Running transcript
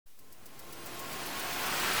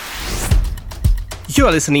You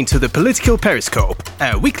are listening to the Political Periscope,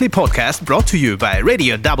 a weekly podcast brought to you by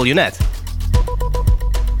Radio WNet.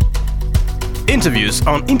 Interviews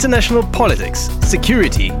on international politics,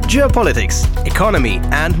 security, geopolitics, economy,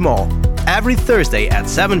 and more. Every Thursday at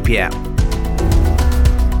 7 p.m.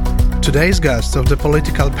 Today's guest of the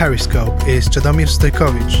Political Periscope is Čedomir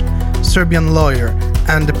Stojković, Serbian lawyer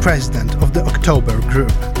and the president of the October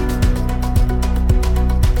Group.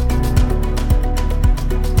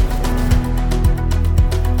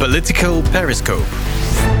 Political Periscope.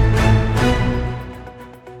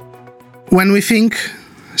 When we think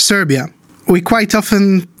Serbia, we quite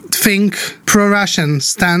often think pro-Russian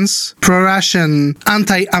stance, pro-Russian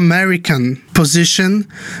anti-American position.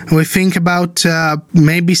 We think about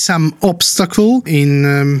maybe some obstacle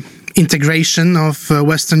in integration of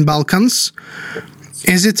Western Balkans.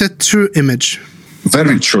 Is it a true image?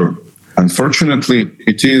 Very true. Unfortunately,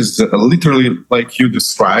 it is literally like you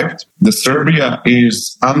described. The Serbia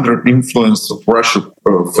is under influence of Russian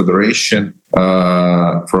Federation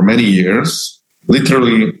for many years.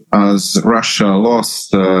 Literally, as Russia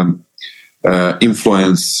lost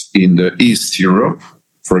influence in the East Europe,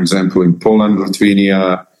 for example, in Poland,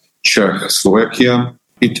 Lithuania, Czech, Slovakia,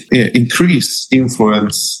 it increased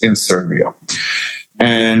influence in Serbia.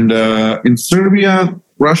 And in Serbia,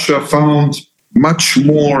 Russia found much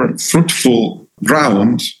more fruitful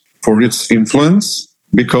ground for its influence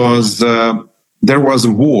because there was a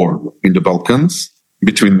war in the Balkans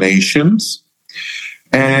between nations,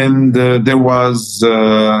 and there was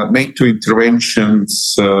NATO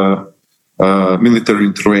interventions, military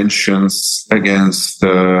interventions against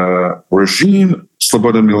regime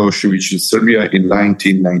Slobodan Milošević in Serbia in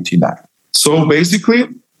 1999. So basically,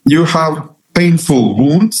 you have painful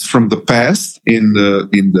wounds from the past in the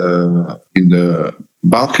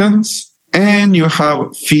Balkans, and you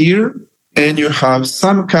have fear, and you have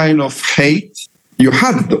some kind of hate. You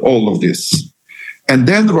had all of this, and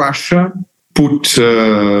then Russia put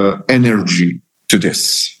energy to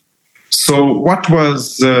this. So what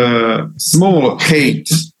was small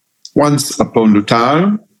hate once upon a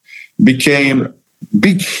time became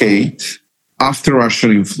big hate after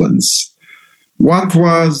Russian influence. What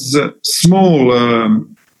was small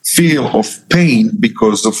feel of pain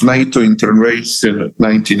because of NATO intervention in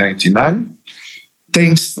 1999,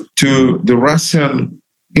 thanks to the Russian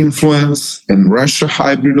influence and Russia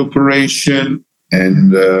hybrid operation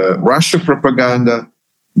and Russia propaganda,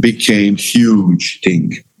 became huge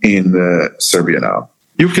thing in Serbia now.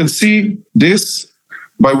 You can see this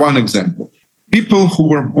by one example. People who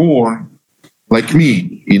were born, like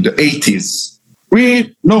me, in the 80s,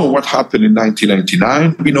 we know what happened in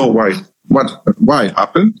 1999. We know why it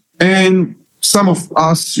happened. And some of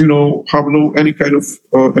us, have no any kind of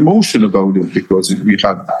emotion about it because we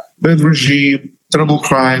had bad regime, terrible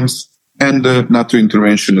crimes, and NATO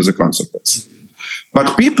intervention as a consequence.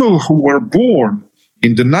 But people who were born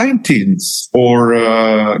in the 19s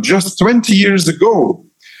or just 20 years ago,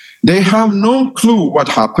 they have no clue what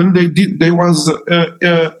happened. There was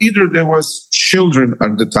children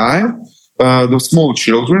at the time, the small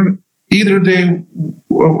children, either they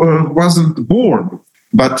wasn't born,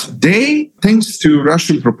 but they, thanks to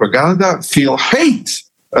Russian propaganda, feel hate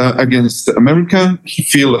against America,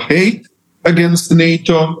 feel hate against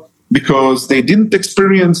NATO because they didn't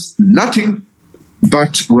experience nothing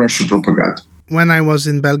but Russian propaganda. When I was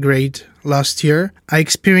in Belgrade last year, I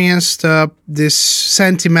experienced this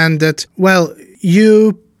sentiment that, well,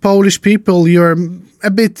 you Polish people, you're a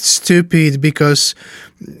bit stupid because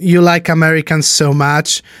you like Americans so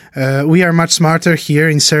much. We are much smarter here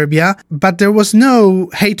in Serbia. But there was no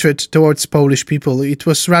hatred towards Polish people. It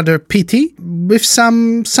was rather pity with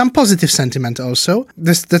some positive sentiment also.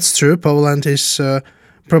 That's true. Poland is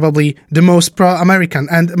probably the most pro-American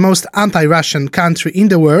and most anti-Russian country in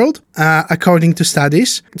the world, according to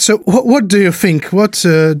studies. So what do you think? What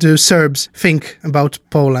do Serbs think about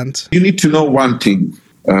Poland? You need to know one thing.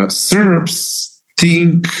 Serbs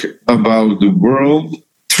think about the world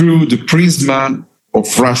through the prism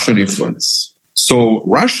of Russian influence. So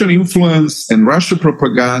Russian influence and Russian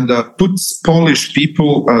propaganda puts Polish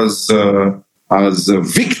people as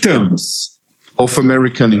victims of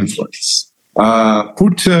American influence.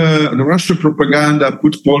 The Russian propaganda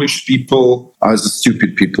put Polish people as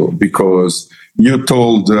stupid people because you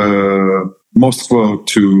told Moscow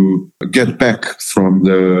to get back from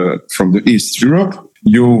the East Europe.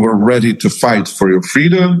 You were ready to fight for your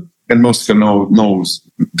freedom, and Moscow knows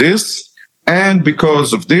this. And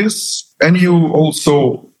because of this, and you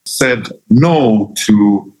also said no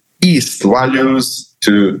to East values,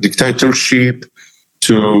 to dictatorship,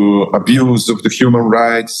 to abuse of the human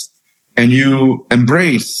rights, and you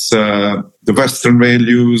embrace the Western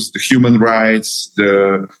values, the human rights,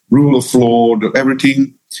 the rule of law,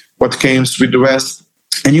 everything what comes with the West,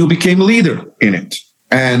 and you became a leader in it.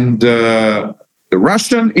 And the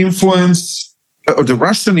Russian influence, or the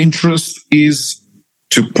Russian interest, is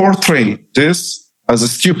to portray this as a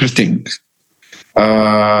stupid thing.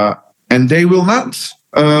 And they will not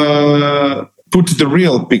put the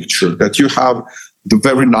real picture that you have the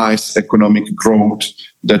very nice economic growth,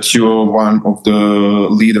 that you're one of the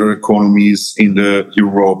leader economies in the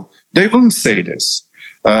Europe. They won't say this.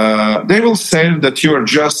 They will say that you are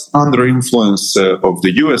just under influence of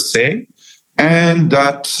the USA, and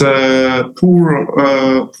that poor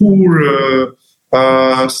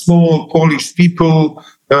small Polish people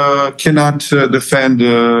cannot defend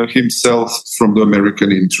himself from the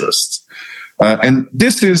American interest. And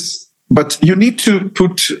this is, but you need to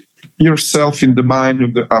put yourself in the mind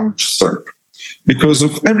of the average Serb. Because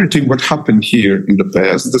of everything what happened here in the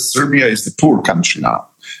past, the Serbia is the poor country now.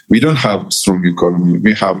 We don't have a strong economy,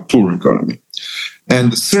 we have a poor economy.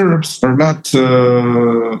 And the Serbs are not,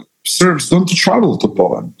 Serbs don't travel to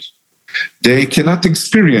Poland. They cannot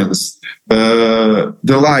experience the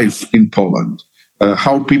life in Poland,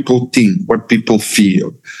 how people think, what people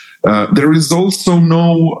feel. There is also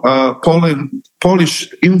no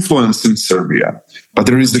Polish influence in Serbia, but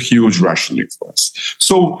there is a huge Russian influence.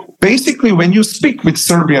 So basically, when you speak with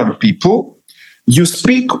Serbian people, you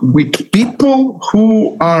speak with people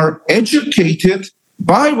who are educated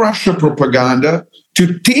by Russia propaganda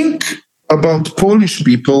to think about Polish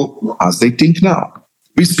people as they think now.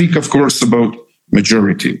 We speak, of course, about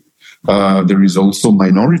majority. There is also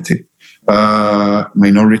minority. I'm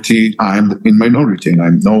in minority, and I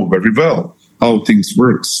know very well how things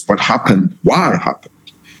works, what happened, why it happened.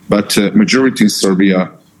 But majority in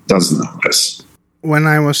Serbia doesn't know this. When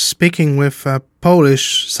I was speaking with a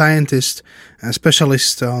Polish scientist, a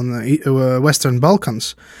specialist on Western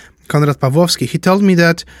Balkans, Konrad Pawłowski, he told me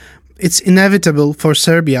that it's inevitable for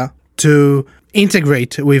Serbia to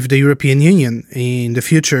integrate with the European Union in the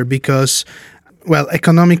future because, well,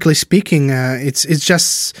 economically speaking, it's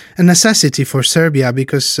just a necessity for Serbia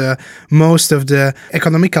because most of the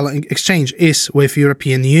economical exchange is with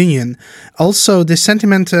European Union. Also, this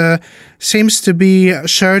sentiment seems to be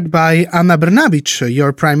shared by Ana Brnabić,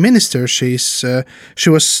 your prime minister. She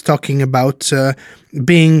was talking about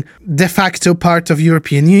being de facto part of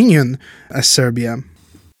European Union as Serbia.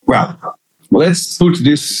 Well, let's put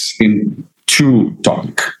this in two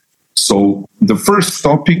topics. So the first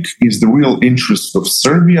topic is the real interest of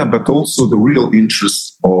Serbia, but also the real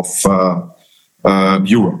interest of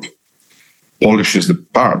Europe.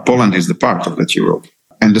 Poland is the part of that Europe.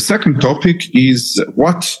 And the second topic is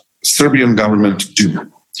what Serbian government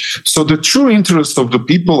do. So the true interest of the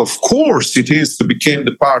people, of course, it is to become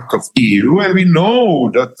the part of EU, and we know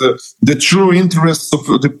that the true interest of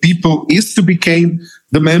the people is to become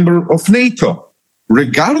the member of NATO.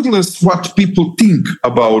 Regardless what people think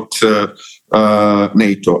about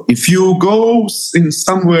NATO, if you go in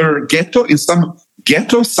some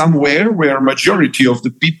ghetto somewhere where majority of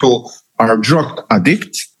the people are drug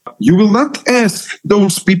addicts, you will not ask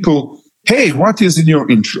those people, "Hey, what is in your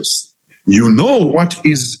interest?" You know what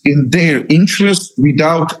is in their interest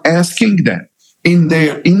without asking them. In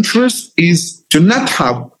their interest is to not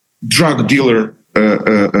have drug dealer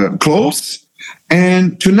clothes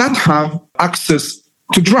and to not have access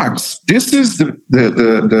to drugs. This is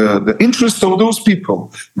the interest of those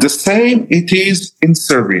people. The same it is in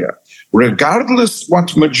Serbia. Regardless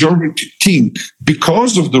what majority think,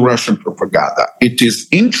 because of the Russian propaganda, it is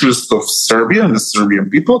interest of Serbia and the Serbian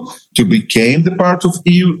people to become the part of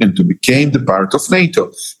EU and to become the part of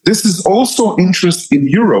NATO. This is also interest in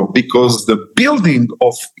Europe because the building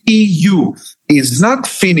of EU is not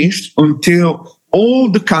finished until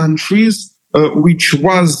all the countries which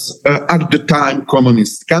was at the time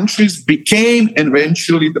communist countries, became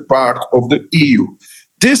eventually the part of the EU.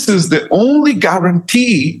 This is the only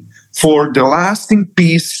guarantee for the lasting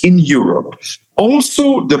peace in Europe.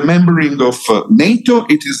 Also, the membering of NATO,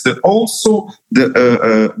 it is also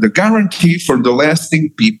the guarantee for the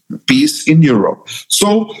lasting peace in Europe.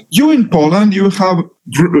 So you in Poland, you have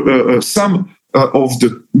some of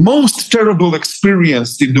the most terrible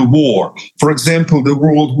experience in the war. For example, the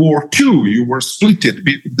World War II, you were split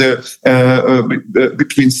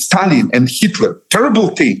between Stalin and Hitler. Terrible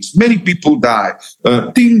things. Many people die.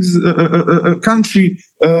 Country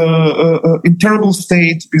in terrible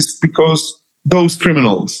state is because those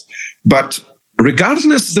criminals. But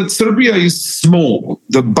regardless that Serbia is small,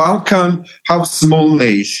 the Balkan have small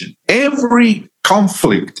nation. Every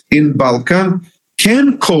conflict in Balkan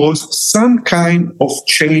can cause some kind of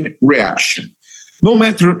chain reaction. No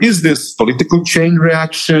matter is this political chain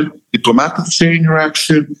reaction, diplomatic chain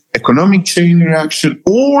reaction, economic chain reaction,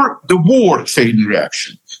 or the war chain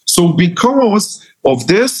reaction. So because of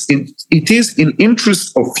this, it is in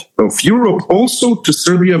interest of Europe also to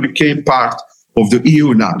Serbia become part of the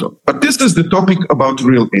EU NATO. But this is the topic about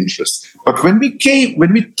real interest. But when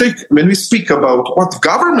we speak about what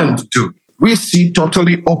government do, we see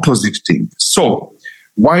totally opposite thing. So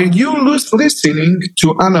while you listening to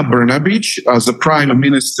Ana Brnabić as a prime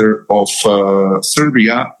minister of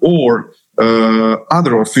Serbia or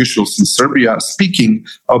other officials in Serbia speaking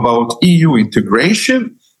about EU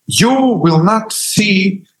integration, you will not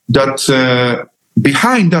see that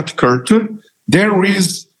behind that curtain there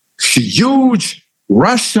is huge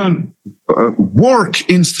Russian work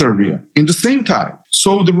in Serbia in the same time.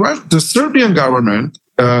 So the Serbian government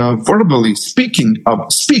verbally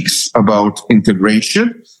speaks about integration,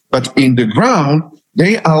 but in the ground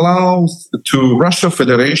they allow to Russia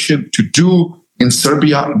Federation to do in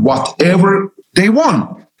Serbia whatever they want.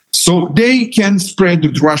 So they can spread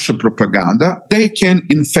the Russia propaganda, they can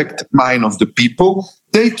infect mind of the people,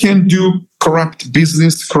 they can do corrupt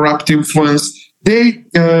business, corrupt influence. They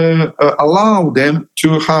allow them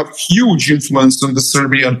to have huge influence on the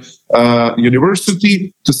Serbian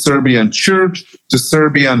university, the Serbian church, the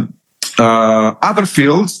Serbian other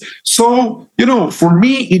fields. So, for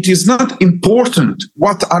me, it is not important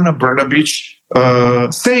what Ana Brnabić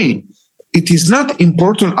saying. It is not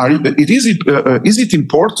important. Is it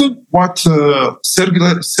important what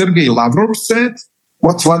Sergei Lavrov said?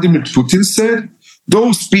 What Vladimir Putin said?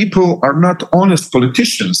 Those people are not honest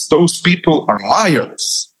politicians. Those people are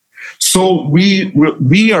liars. So we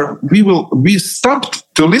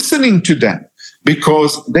stopped to listening to them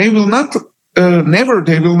because they will not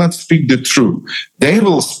they will not speak the truth. They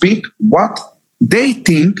will speak what they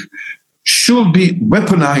think should be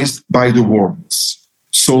weaponized by the words.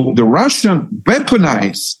 So the Russian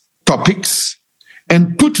weaponize topics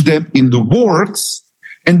and put them in the words,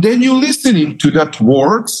 and then you're listening to that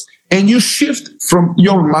words, and you shift from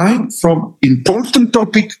your mind from important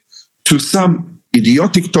topic to some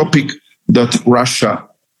idiotic topic that Russia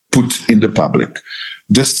put in the public.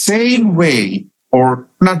 The same way, or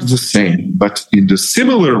not the same, but in the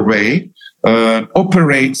similar way,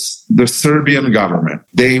 operates the Serbian government.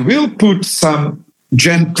 They will put some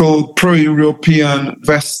gentle pro-European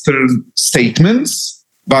Western statements,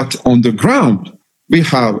 but on the ground, we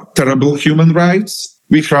have terrible human rights,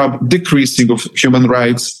 we have decreasing of human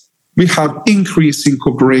rights, we have increasing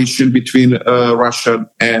cooperation between Russia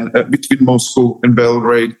and between Moscow and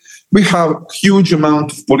Belgrade. We have huge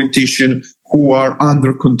amount of politicians who are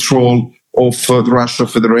under control of the Russia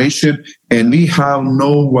Federation, and we have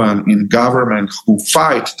no one in government who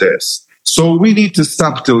fight this. So we need to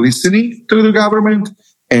stop to listening to the government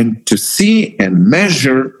and to see and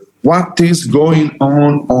measure what is going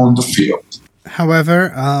on the field.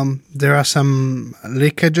 However, there are some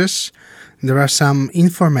leakages, there are some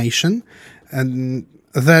information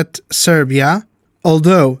that Serbia,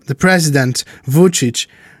 although the president Vučić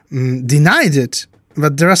denied it,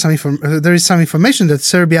 but there is some information that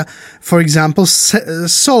Serbia, for example,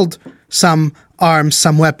 sold some arms,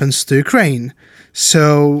 some weapons to Ukraine.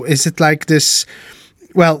 So is it like this,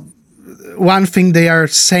 well, one thing they are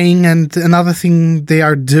saying and another thing they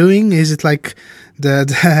are doing? Is it like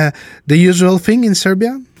the usual thing in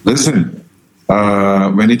Serbia? Listen,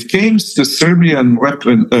 when it comes to Serbian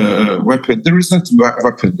weapon, there is not a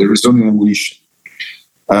weapon, there is only ammunition.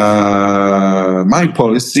 My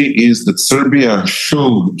policy is that Serbia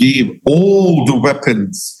should give all the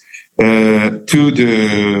weapons to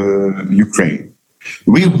the Ukraine.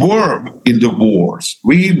 We were in the wars.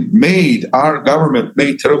 Our government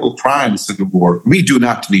made terrible crimes in the war. We do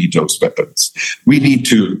not need those weapons. We need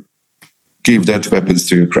to give that weapons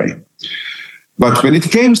to Ukraine. But when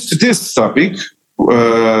it comes to this topic,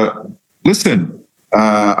 listen,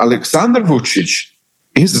 Aleksandar Vučić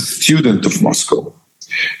is a student of Moscow.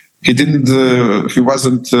 He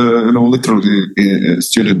wasn't, literally a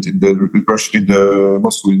student in the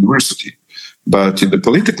Moscow University, but in the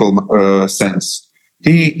political sense,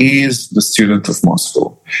 he is the student of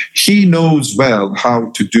Moscow. He knows well how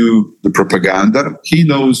to do the propaganda. He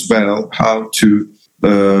knows well how to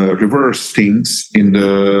reverse things in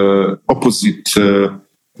the opposite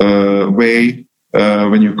way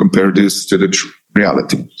when you compare this to the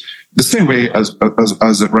reality. The same way as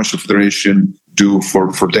the Russian Federation do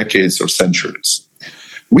for decades or centuries.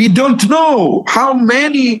 We don't know how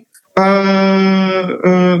many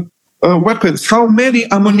weapons, how many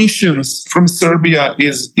ammunitions from Serbia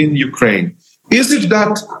is in Ukraine. Is it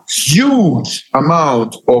that huge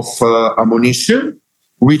amount of ammunition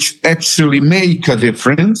which actually make a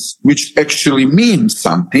difference, which actually means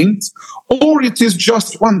something, or it is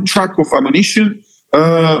just one truck of ammunition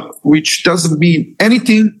which doesn't mean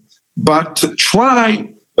anything, but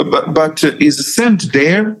is sent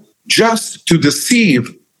there just to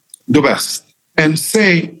deceive the West and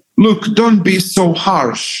say, look, don't be so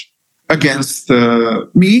harsh against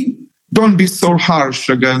me, don't be so harsh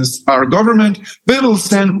against our government. We will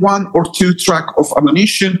send 1 or 2 truck of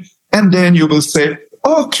ammunition, and then you will say,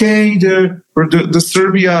 okay, the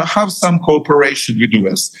Serbia have some cooperation with the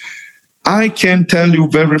US. I can tell you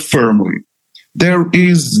very firmly, there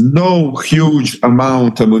is no huge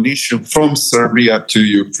amount of ammunition from Serbia to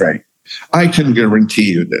Ukraine. I can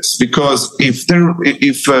guarantee you this, because if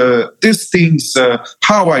these things,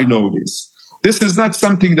 how I know this? This is not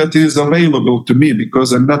something that is available to me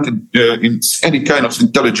because I'm not in any kind of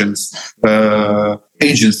intelligence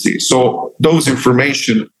agency. So those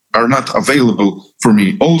information are not available for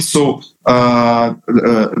me. Also,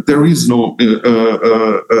 there is no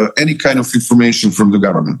any kind of information from the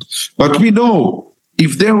government. But we know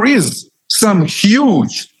if there is some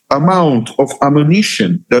huge amount of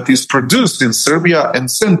ammunition that is produced in Serbia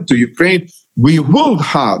and sent to Ukraine, we will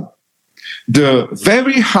have the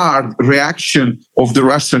very hard reaction of the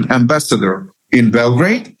Russian ambassador in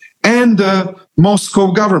Belgrade and the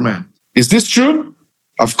Moscow government. Is this true?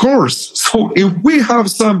 Of course. So if we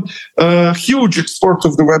have some huge export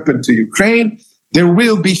of the weapon to Ukraine, there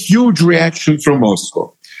will be huge reaction from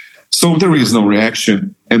Moscow. So there is no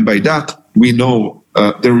reaction, and by that we know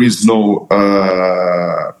there is no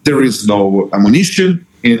ammunition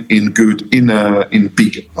in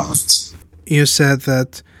big amounts. You said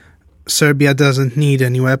that Serbia doesn't need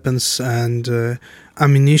any weapons and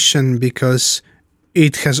ammunition because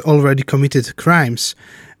it has already committed crimes.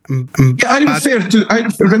 When I said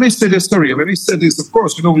this, of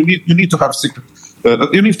course, you need to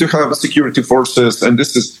have security forces, and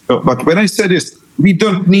this is. But when I said this, we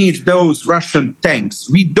don't need those Russian tanks.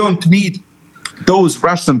 We don't need those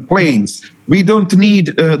Russian planes. We don't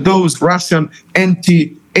need those Russian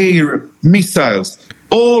anti-air missiles.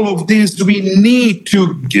 All of this we need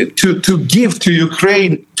to give to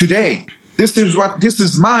Ukraine today. This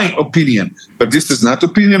is my opinion, but this is not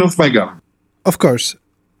opinion of my government. Of course.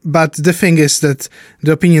 But the thing is that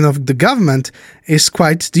the opinion of the government is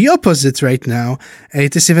quite the opposite right now.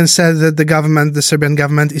 It is even said that the Serbian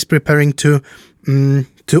government is preparing to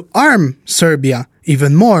arm Serbia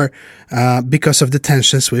even more because of the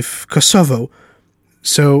tensions with Kosovo.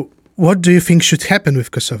 So what do you think should happen with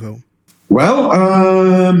Kosovo? Well,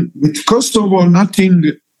 with Kosovo,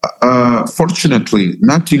 fortunately,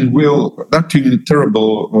 nothing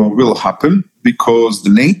terrible will happen because the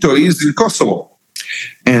NATO is in Kosovo.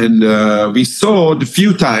 And we saw the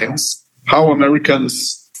few times how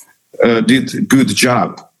Americans did a good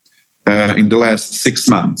job in the last 6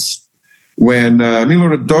 months. When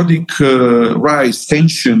Milorad Dodik raised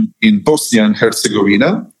tension in Bosnia and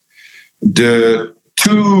Herzegovina, the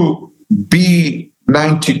 2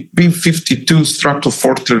 B-52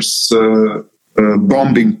 Stratofortress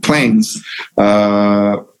bombing planes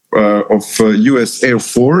of U.S. Air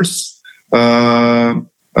Force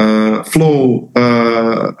flew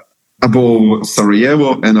above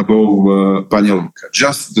Sarajevo and above Banja Luka,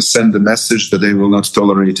 just to send the message that they will not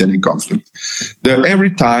tolerate any conflict. Every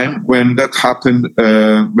time when that happened,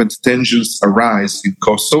 when tensions arise in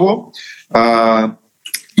Kosovo,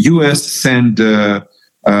 U.S. sent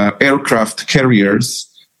aircraft carriers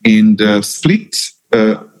in the Split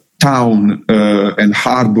town and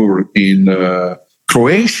harbor in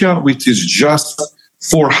Croatia, which is just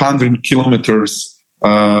 400 kilometers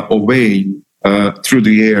away through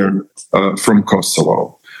the air from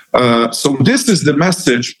Kosovo. So this is the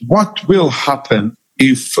message. What will happen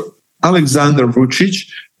if Aleksandar Vučić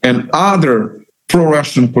and other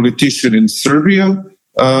pro-Russian politicians in Serbia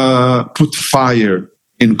put fire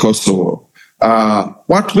in Kosovo?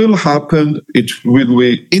 What will happen? It will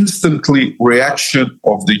be instantly reaction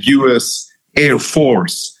of the U.S. Air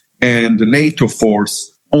Force and the NATO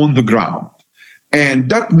force on the ground. And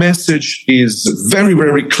that message is very,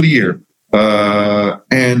 very clear.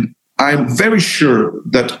 And I'm very sure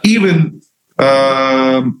that even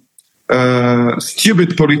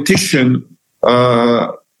stupid politician,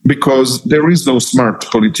 because there is no smart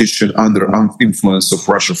politician under influence of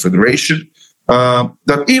Russian Federation,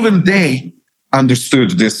 that even they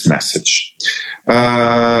understood this message.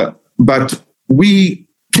 But we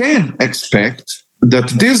can expect that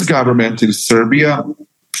this government in Serbia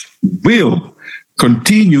will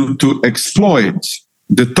continue to exploit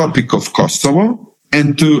the topic of Kosovo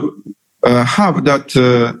and to have that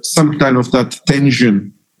some kind of that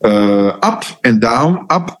tension up and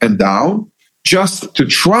down, just to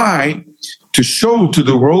try to show to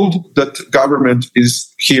the world that government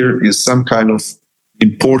is some kind of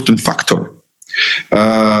important factor.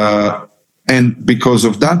 And because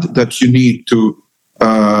of that you need to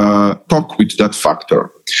talk with that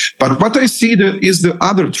factor. But what I see is the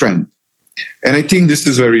other trend, and I think this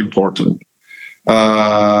is very important.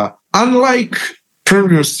 Unlike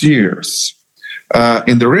previous years,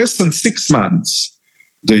 in the recent 6 months,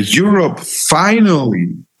 the Europe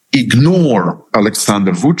finally ignored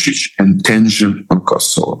Aleksandar Vučić and tension on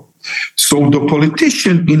Kosovo. So the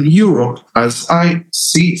politician in Europe, as I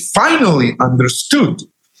see, finally understood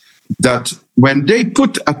that when they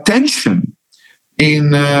put attention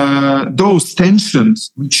in those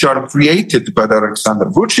tensions which are created by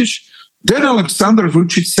Aleksandar Vučić, then Aleksandar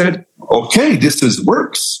Vučić said, okay, this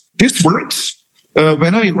works.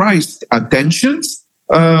 When I raised attentions,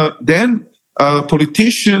 then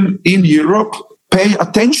politicians in Europe pay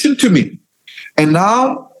attention to me. And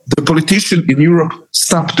now the politicians in Europe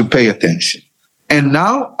stop to pay attention. And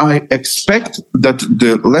now I expect that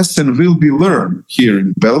the lesson will be learned here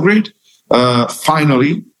in Belgrade,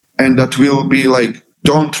 finally, and that will be like,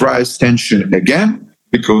 don't raise tension again,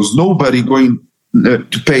 because nobody going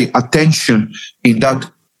to pay attention in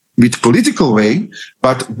that with political way,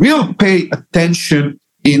 but will pay attention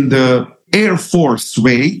in the Air Force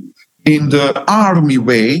way, in the army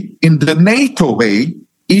way, in the NATO way,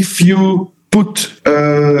 if you put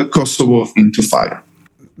Kosovo into fire.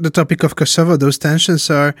 The topic of Kosovo, those tensions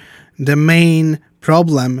are the main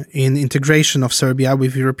problem in integration of Serbia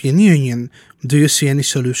with European Union. Do you see any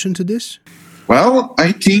solution to this? Well,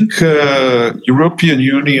 I think European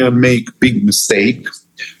Union make big mistake.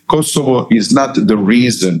 Kosovo is not the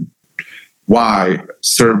reason why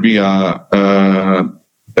Serbia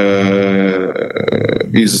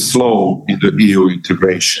is slow in the EU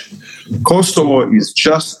integration. Kosovo is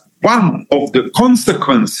just one of the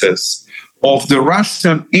consequences of the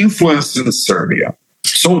Russian influence in Serbia.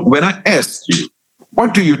 So when I ask you,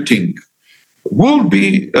 what do you think? Will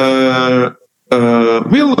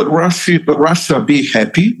Russia be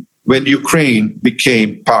happy when Ukraine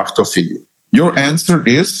became part of EU? Your answer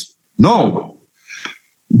is no.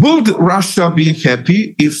 Would Russia be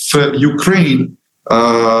happy if Ukraine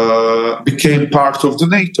became part of the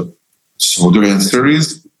NATO? So the answer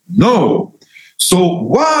is no. So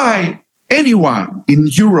why anyone in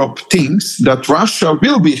Europe thinks that Russia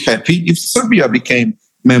will be happy if Serbia became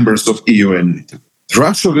members of EU and NATO?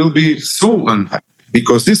 Russia will be so unhappy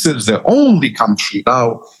because this is the only country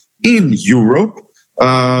now in Europe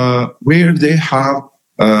where they have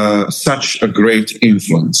such a great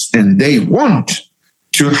influence, and they want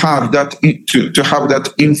to have that to have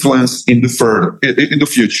that influence in the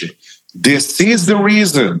future. This is the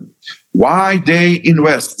reason why they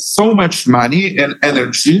invest so much money and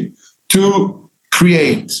energy to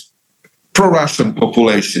create pro-Russian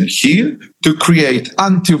population here, to create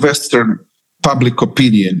anti-Western public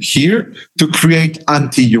opinion here, to create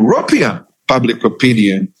anti-European public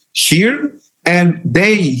opinion here, and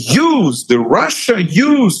Russia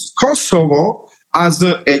used Kosovo as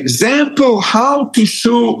an example how to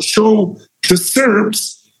show the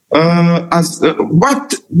Serbs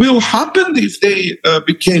what will happen if they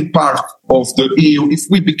became part of the EU, if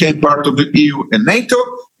we became part of the EU and NATO,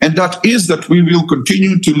 and that is that we will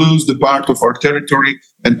continue to lose the part of our territory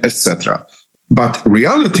and etc. But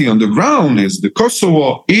reality on the ground is the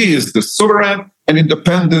Kosovo is the sovereign and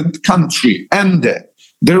independent country, and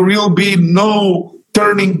there will be no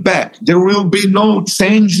turning back. There will be no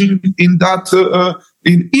changing in that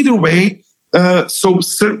in either way. So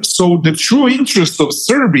the true interest of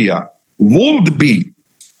Serbia would be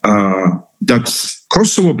that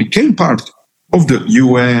Kosovo became part of the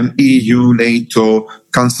UN, EU, NATO,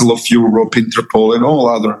 Council of Europe, Interpol, and all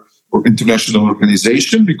other international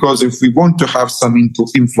organizations. Because if we want to have some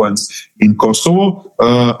influence in Kosovo,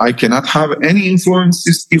 I cannot have any influence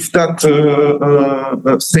if that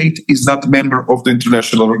state is not a member of the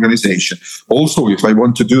international organization. Also, if I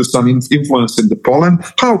want to do some influence in Poland,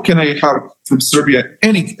 how can I have from Serbia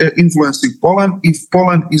any influence in Poland if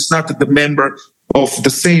Poland is not the member of the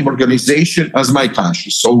same organization as my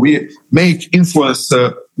country? So we make influence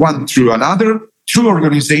one through another, through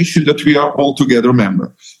organization that we are all together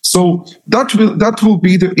member. So that will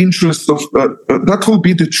be the interest of that will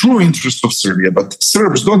be the true interest of Serbia. But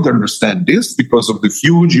Serbs don't understand this because of the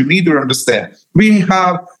huge. You need to understand. We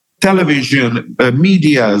have television,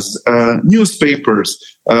 medias, newspapers,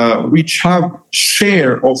 which have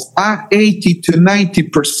share of 80 to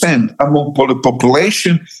 90% among the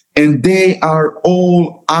population, and they are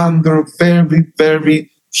all under very,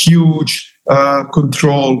 very huge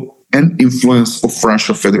control and influence of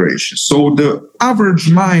Russia Federation. So the average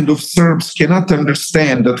mind of Serbs cannot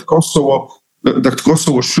understand that Kosovo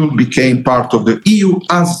should become part of the EU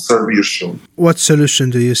as Serbia should. What solution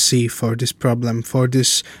do you see for this problem, for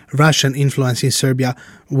this Russian influence in Serbia?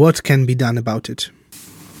 What can be done about it?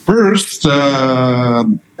 First,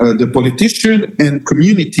 the politician and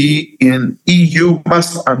community in EU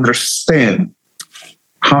must understand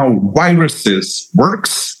how viruses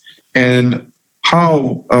works and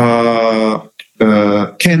how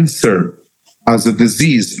cancer as a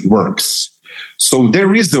disease works. So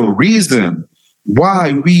there is a reason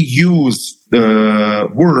why we use the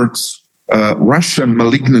words Russian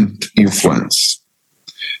malignant influence.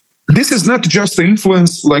 This is not just the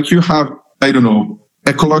influence like you have, I don't know,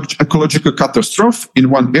 ecological catastrophe in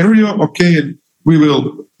one area, okay, and we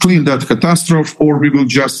will clean that catastrophe, or we will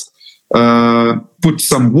just put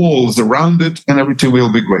some walls around it and everything will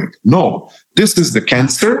be great. No, this is the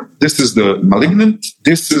cancer, this is the malignant,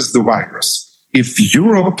 this is the virus. If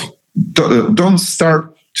Europe don't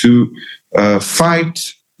start to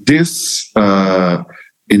fight this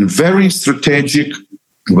in very strategic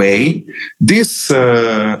way, this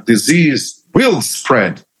disease will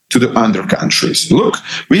spread to the other countries. Look,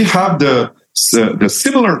 we have the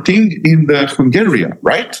similar thing in the Hungary,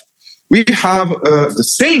 right? We have the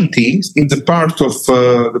same things in the part of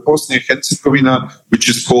the Bosnia and Herzegovina, which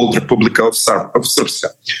is called Republika of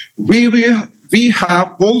Srpska. We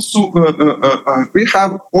have also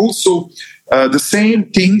the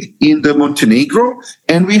same thing in the Montenegro,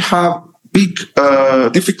 and we have big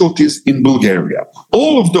difficulties in Bulgaria.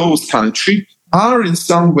 All of those countries are in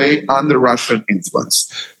some way under Russian influence.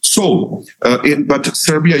 So, but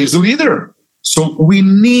Serbia is a leader. So we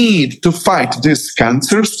need to fight this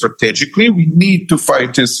cancer strategically. We need to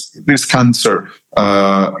fight this cancer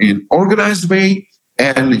in organized way.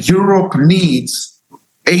 And Europe needs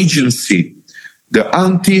agency, the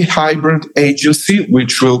anti-hybrid agency,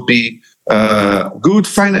 which will be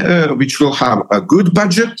which will have a good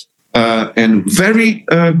budget and very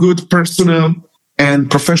good personnel and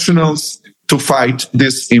professionals to fight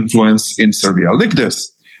this influence in Serbia. Like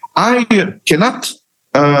this, I cannot.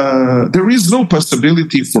 There is no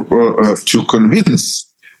possibility for to convince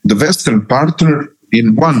the Western partner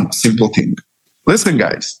in one simple thing. Listen,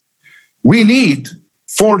 guys, we need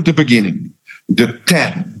for the beginning the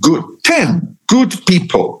 10 good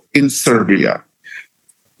people in Serbia,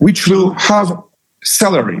 which will have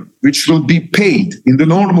salary, which will be paid in the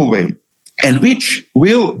normal way, and which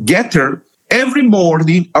will gather every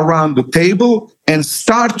morning around the table and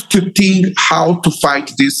start to think how to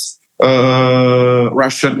fight this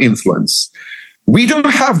Russian influence. We don't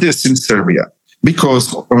have this in Serbia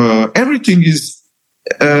because everything is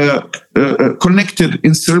connected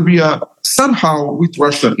in Serbia somehow with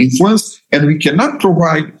Russian influence, and we cannot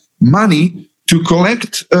provide money to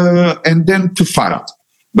collect and then to fight.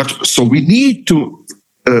 But so we need to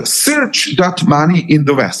search that money in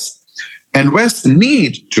the West, and West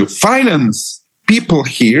need to finance people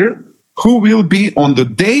here who will be on the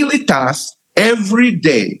daily task every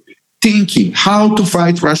day, thinking how to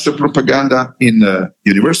fight Russia propaganda in the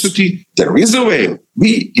university. There is a way.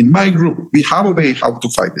 We, in my group, we have a way how to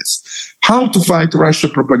fight this. How to fight Russia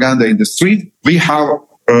propaganda in the street. We have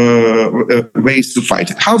ways to fight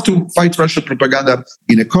it. How to fight Russia propaganda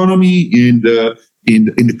in economy, in the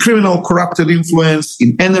criminal corrupted influence,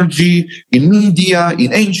 in energy, in media,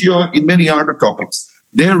 in NGO, in many other topics.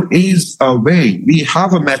 There is a way. We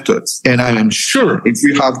have a method, and I am sure if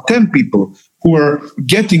we have 10 people who are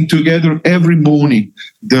getting together every morning,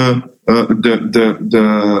 the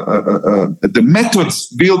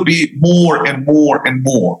methods will be more and more and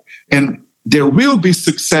more, and there will be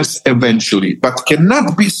success eventually, but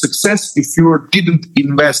cannot be success if you didn't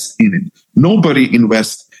invest in it. Nobody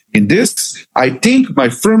invests in this. I think my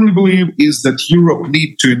firmly belief is that Europe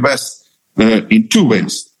need to invest in two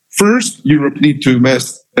ways. First, Europe need to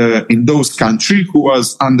invest in those countries who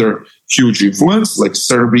was under huge influence, like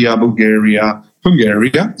Serbia, Bulgaria,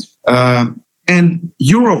 Hungary. And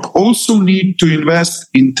Europe also need to invest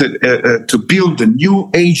into to build a new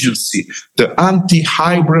agency, the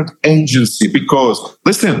anti-hybrid agency, because,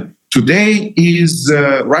 listen, today is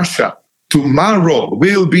Russia, tomorrow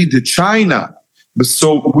will be the China.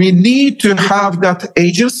 So we need to have that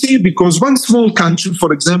agency, because one small country,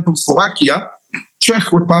 for example, Slovakia,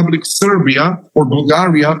 Czech Republic, Serbia, or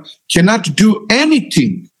Bulgaria cannot do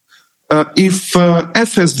anything if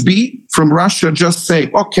FSB from Russia just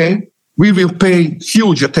say, okay, we will pay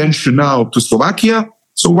huge attention now to Slovakia.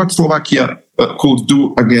 So what Slovakia could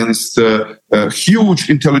do against a huge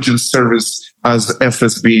intelligence service as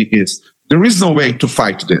FSB is. There is no way to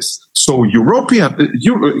fight this. So Europe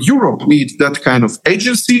needs that kind of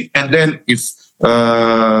agency, and then if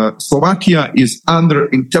Slovakia is under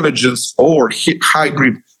intelligence or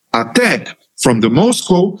hybrid attack from the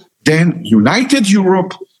Moscow, then United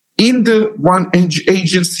Europe in the one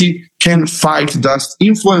agency can fight that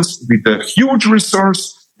influence with a huge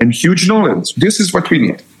resource and huge knowledge. This is what we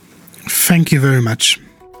need. Thank you very much.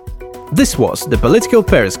 This was the Political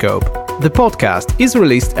Periscope. The podcast is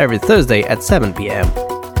released every Thursday at 7 p.m.